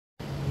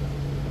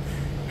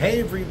Hey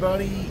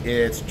everybody,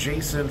 it's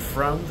Jason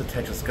from the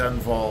Texas Gun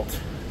Vault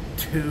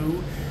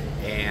 2,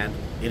 and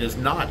it is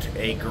not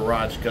a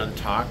garage gun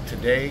talk.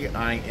 Today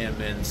I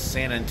am in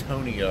San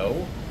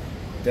Antonio,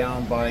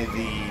 down by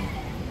the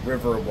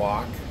River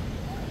Walk,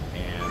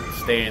 and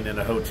staying in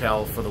a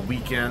hotel for the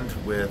weekend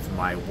with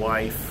my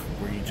wife.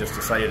 We just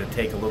decided to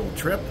take a little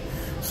trip.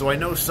 So I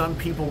know some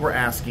people were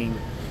asking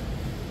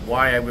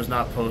why I was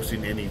not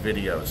posting any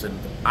videos, and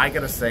I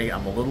gotta say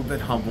I'm a little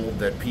bit humbled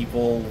that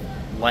people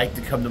like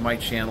to come to my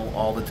channel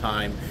all the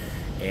time,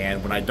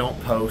 and when I don't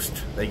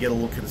post they get a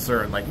little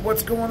concerned, like,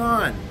 what's going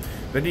on?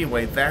 But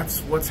anyway, that's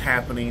what's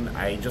happening.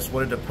 I just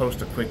wanted to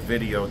post a quick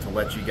video to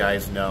let you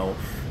guys know.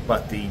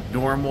 But the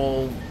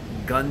normal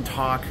gun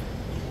talk,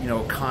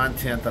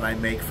 content that I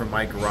make from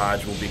my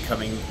garage will be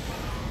coming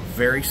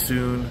very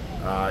soon.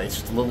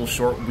 It's just a little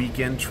short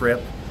weekend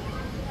trip.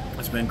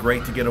 It's been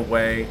great to get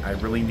away. I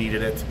really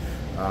needed it.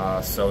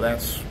 So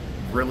that's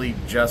really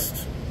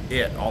just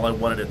it. All I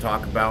wanted to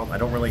talk about. I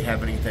don't really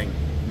have anything,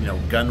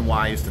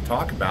 gun-wise to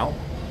talk about.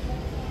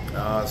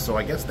 So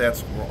I guess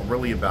that's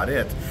really about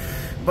it.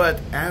 But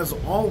as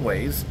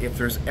always, if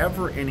there's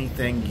ever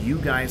anything you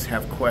guys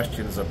have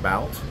questions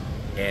about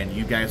and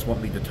you guys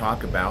want me to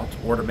talk about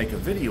or to make a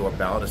video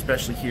about,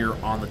 especially here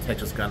on the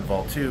Texas Gun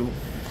Vault 2,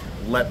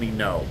 let me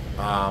know.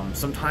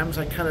 Sometimes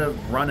I kind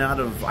of run out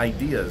of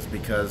ideas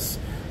because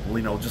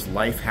just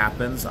life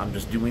happens. I'm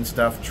just doing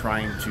stuff,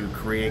 trying to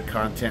create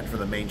content for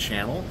the main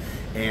channel,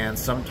 and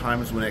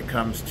sometimes when it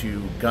comes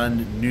to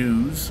gun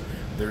news,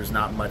 there's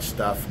not much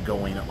stuff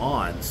going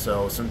on.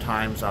 So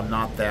sometimes I'm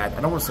not that,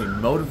 I don't want to say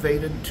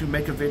motivated to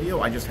make a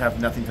video, I just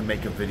have nothing to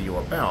make a video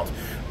about.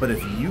 But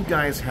if you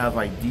guys have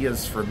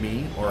ideas for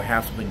me or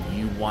have something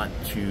you want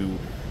to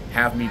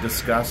have me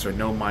discuss or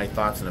know my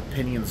thoughts and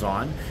opinions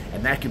on,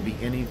 and that could be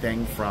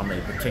anything from a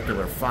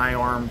particular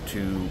firearm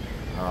to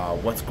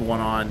what's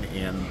going on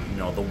in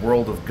the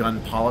world of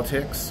gun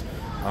politics,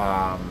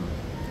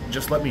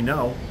 just let me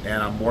know,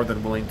 and I'm more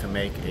than willing to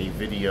make a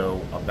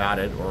video about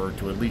it, or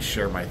to at least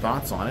share my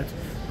thoughts on it,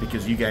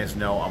 because you guys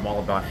know I'm all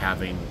about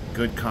having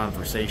good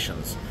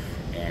conversations,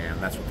 and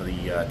that's what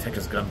the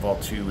Texas Gun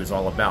Vault 2 is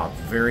all about.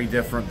 Very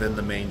different than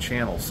the main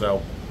channel.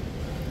 So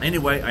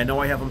anyway, I know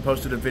I haven't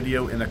posted a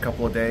video in a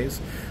couple of days,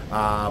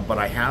 but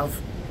I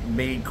have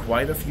made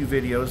quite a few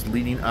videos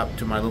leading up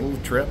to my little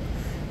trip,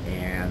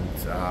 and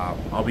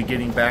I'll be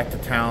getting back to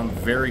town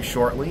very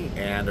shortly,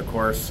 and of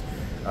course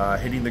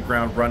hitting the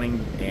ground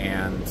running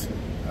and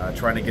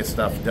trying to get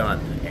stuff done.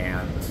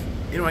 And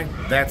anyway,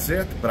 that's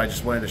it, but I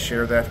just wanted to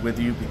share that with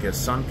you because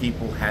some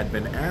people had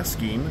been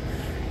asking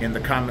in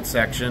the comment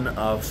section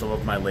of some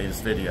of my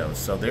latest videos.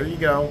 So there you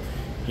go.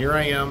 Here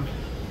I am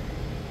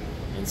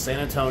in San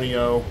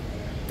Antonio,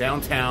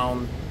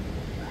 downtown.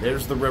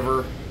 There's the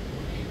river.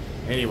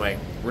 Anyway,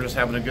 we're just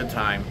having a good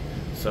time.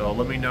 So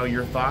let me know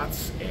your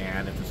thoughts,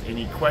 and if there's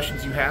any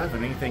questions you have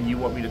and anything you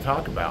want me to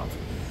talk about.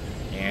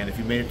 And if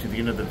you made it to the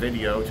end of the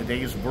video,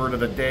 today's word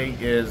of the day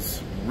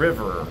is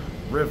river.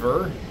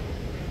 River,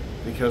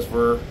 because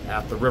we're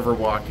at the River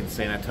Walk in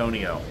San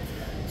Antonio.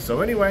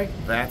 So anyway,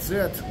 that's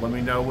it. Let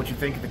me know what you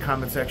think in the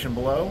comment section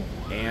below.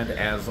 And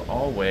as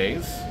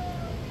always,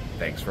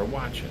 thanks for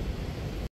watching.